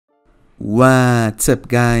What's up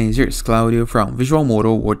guys, here's Claudio from Visual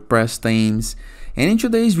Model WordPress themes, and in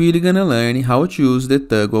today's video gonna learn how to use the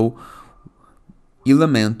toggle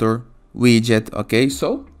Elementor widget. Okay,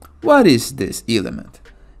 so what is this element?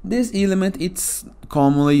 This element, it's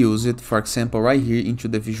commonly used, for example, right here into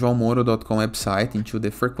the visualmodel.com website, into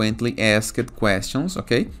the frequently asked questions.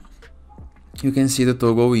 Okay, you can see the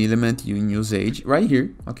toggle element in usage right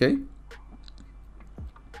here. Okay,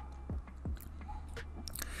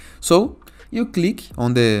 so you click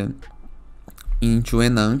on into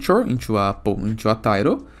an anchor, into a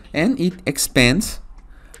title, and it expands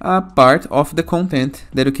a part of the content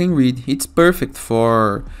that you can read. It's perfect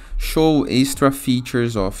for show extra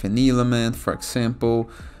features of an element, for example,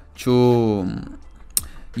 to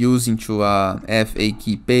use into a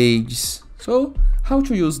FAQ page. So how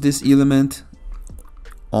to use this element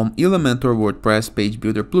on Elementor WordPress page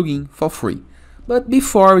builder plugin for free. But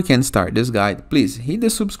before we can start this guide, please hit the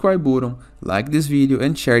subscribe button, like this video,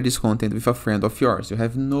 and share this content with a friend of yours. You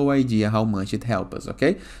have no idea how much it helps us,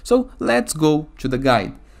 okay? So let's go to the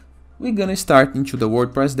guide. We're gonna start into the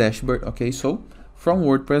WordPress dashboard, okay? So from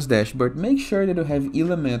WordPress dashboard, make sure that you have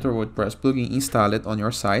Elementor WordPress plugin installed on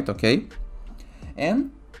your site, okay?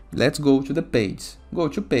 And let's go to the page. Go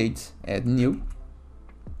to page, add new.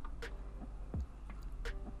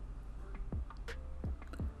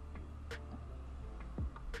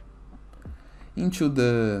 Into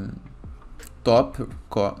the top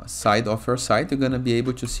side of your site, you're gonna be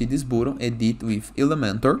able to see this button, edit with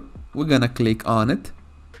Elementor. We're gonna click on it.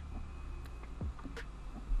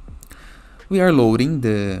 We are loading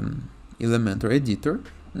the Elementor editor.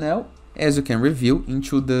 Now, as you can review,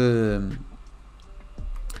 into the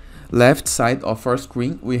left side of our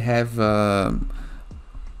screen, we have a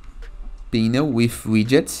panel with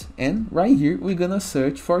widgets, and right here we're gonna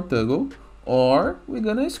search for toggle, or we're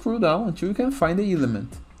gonna scroll down until you can find the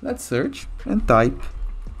element. Let's search and type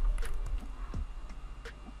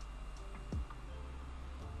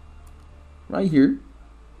right here.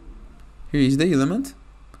 Here is the element.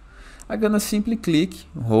 I'm gonna simply click,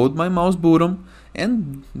 hold my mouse button,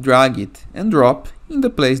 and drag it and drop in the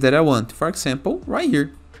place that I want. For example, right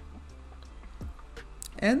here.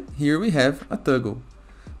 And here we have a toggle.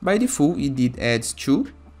 By default, it did adds to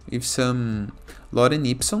with some Lorem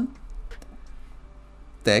Ipsum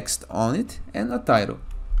text on it and a title.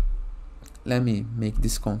 Let me make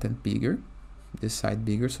this content bigger, this side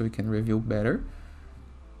bigger, so we can review better.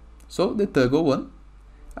 So the toggle one,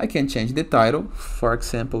 I can change the title, for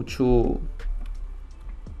example, to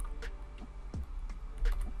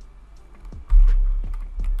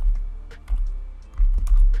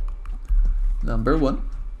number 1.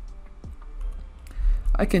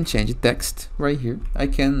 I can change the text right here. I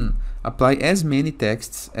can apply as many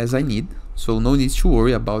texts as I need, so no need to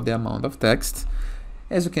worry about the amount of text.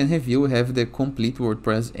 As you can review, we have the complete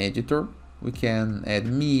WordPress editor. We can add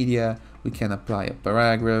media, we can apply a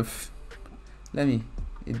paragraph. Let me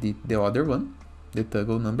edit the other one, the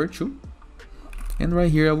toggle number 2. And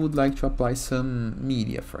right here I would like to apply some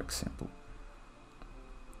media, for example.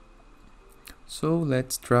 So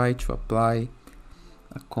let's try to apply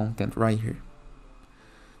a content right here.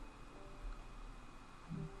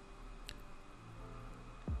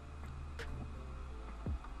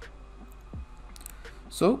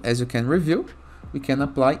 So as you can review, we can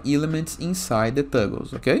apply elements inside the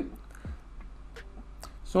toggles, okay?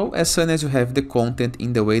 So as soon as you have the content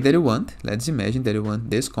in the way that you want, let's imagine that you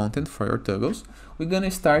want this content for your toggles, we're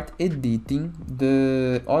gonna start editing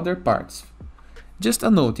the other parts. Just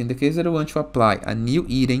a note, in the case that you want to apply a new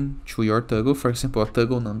item to your toggle, for example, a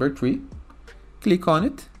toggle number 3, click on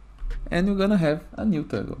it, and you're gonna have a new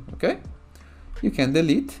toggle, okay? You can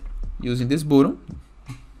delete using this button,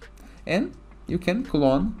 and you can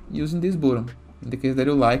clone using this button, in the case that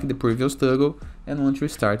you like the previous toggle and want to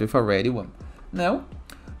start with a ready one. Now,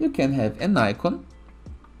 you can have an icon,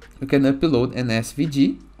 you can upload an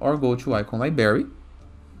SVG or go to icon library.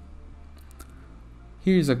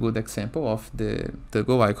 Here is a good example of the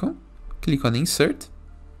toggle icon. Click on insert,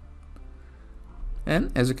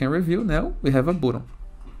 and as you can review, now we have a button.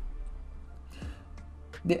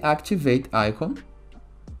 The activate icon,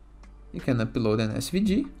 you can upload an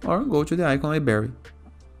SVG or go to the icon library.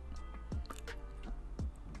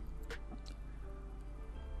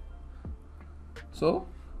 So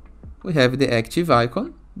we have the active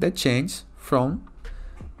icon that changes from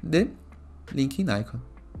the linking icon.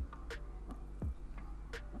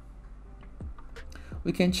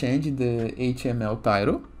 We can change the HTML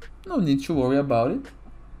title, no need to worry about it.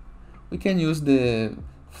 We can use the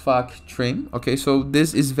FAQ trim, okay, so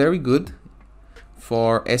this is very good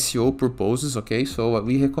for SEO purposes, okay? So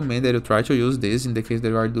we recommend that you try to use this in the case that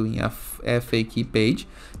you are doing a FAQ page.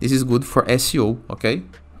 This is good for SEO, okay?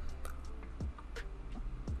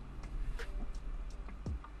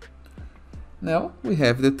 Now we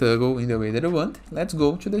have the toggle in the way that we want. Let's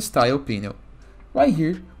go to the style panel. Right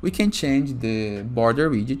here, we can change the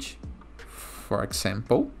border widget, for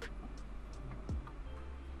example,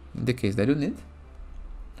 in the case that you need.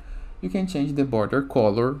 You can change the border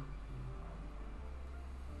color,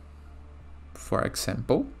 for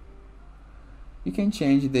example. You can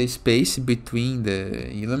change the space between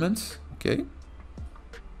the elements, okay?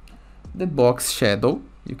 The box shadow,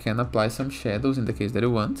 you can apply some shadows in the case that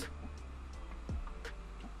you want.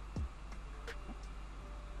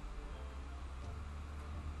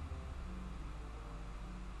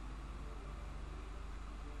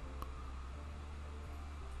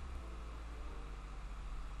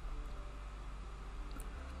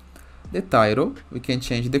 The title, we can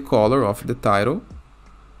change the color of the title.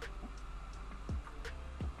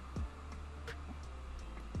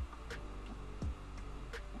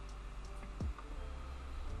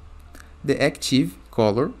 The active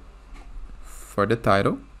color for the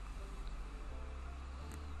title.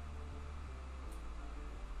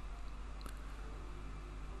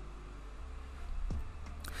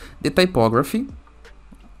 The typography.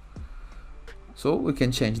 So we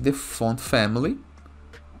can change the font family,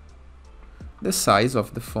 the size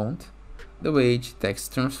of the font, the weight,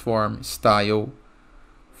 text transform, style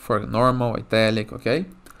for normal, italic, okay?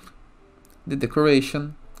 The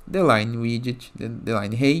decoration, the line widget, the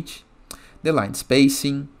line height, the line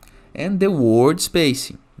spacing, and the word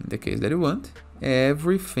spacing. In the case that you want,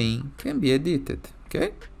 everything can be edited,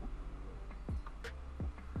 okay?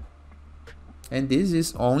 And this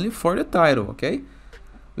is only for the title, okay?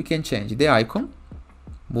 We can change the icon,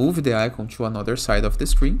 move the icon to another side of the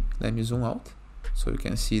screen. Let me zoom out so you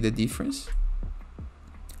can see the difference,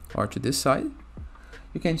 or to this side.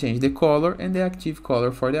 You can change the color and the active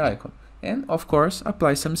color for the icon, and of course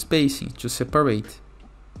apply some spacing to separate.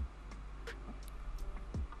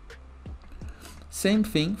 Same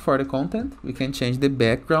thing for the content. We can change the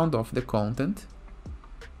background of the content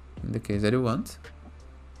in the case that you want.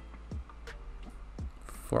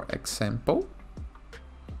 For example,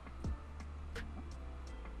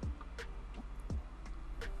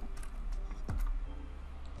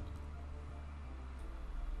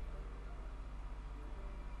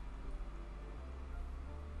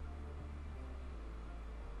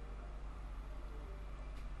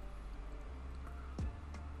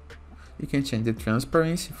 you can change the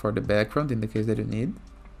transparency for the background in the case that you need.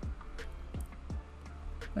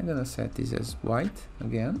 I'm gonna set this as white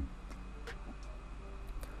again.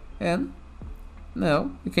 And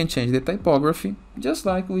now we can change the typography just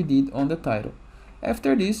like we did on the title.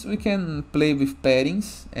 After this, we can play with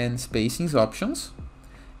paddings and spacings options.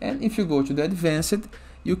 And if you go to the advanced,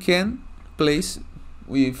 you can place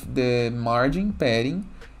with the margin, padding,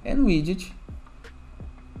 and widget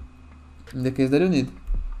in the case that you need.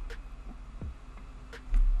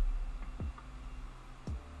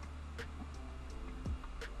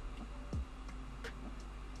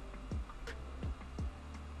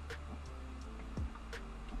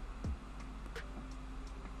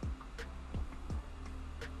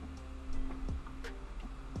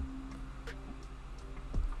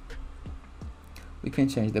 We can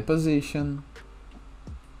change the position,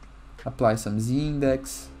 apply some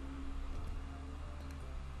z-index,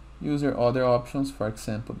 use your other options, for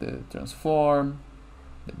example, the transform,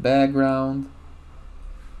 the background,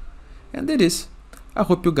 and that is. I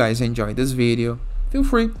hope you guys enjoyed this video. Feel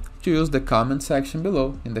free to use the comment section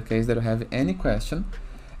below in the case that you have any question,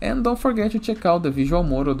 and don't forget to check out the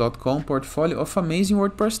visualmodo.com portfolio of amazing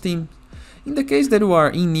WordPress themes. In the case that you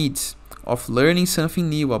are in need of learning something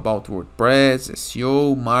new about WordPress,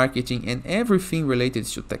 SEO, marketing, and everything related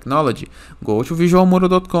to technology, go to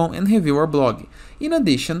visualmodo.com and review our blog. In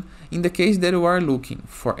addition, in the case that you are looking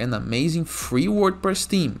for an amazing free WordPress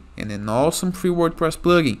theme and an awesome free WordPress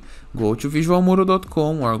plugin, go to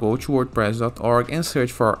visualmodo.com or go to wordpress.org and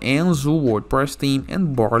search for Anzu WordPress theme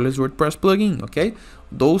and Borderless WordPress plugin, okay?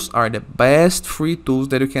 Those are the best free tools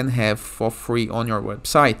that you can have for free on your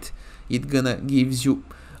website. It gonna gives you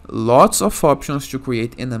lots of options to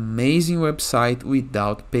create an amazing website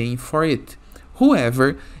without paying for it.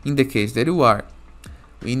 However, in the case that you are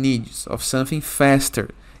in need of something faster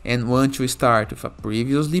and want to start with a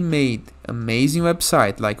previously made amazing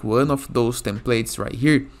website like one of those templates right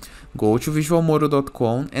here, go to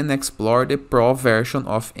visualmodo.com and explore the pro version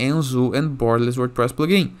of Anzu and Borderless WordPress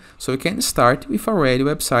plugin, so you can start with a ready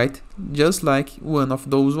website just like one of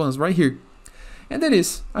those ones right here. And that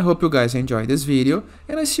is, I hope you guys enjoyed this video,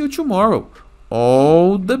 and I see you tomorrow.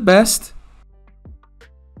 All the best!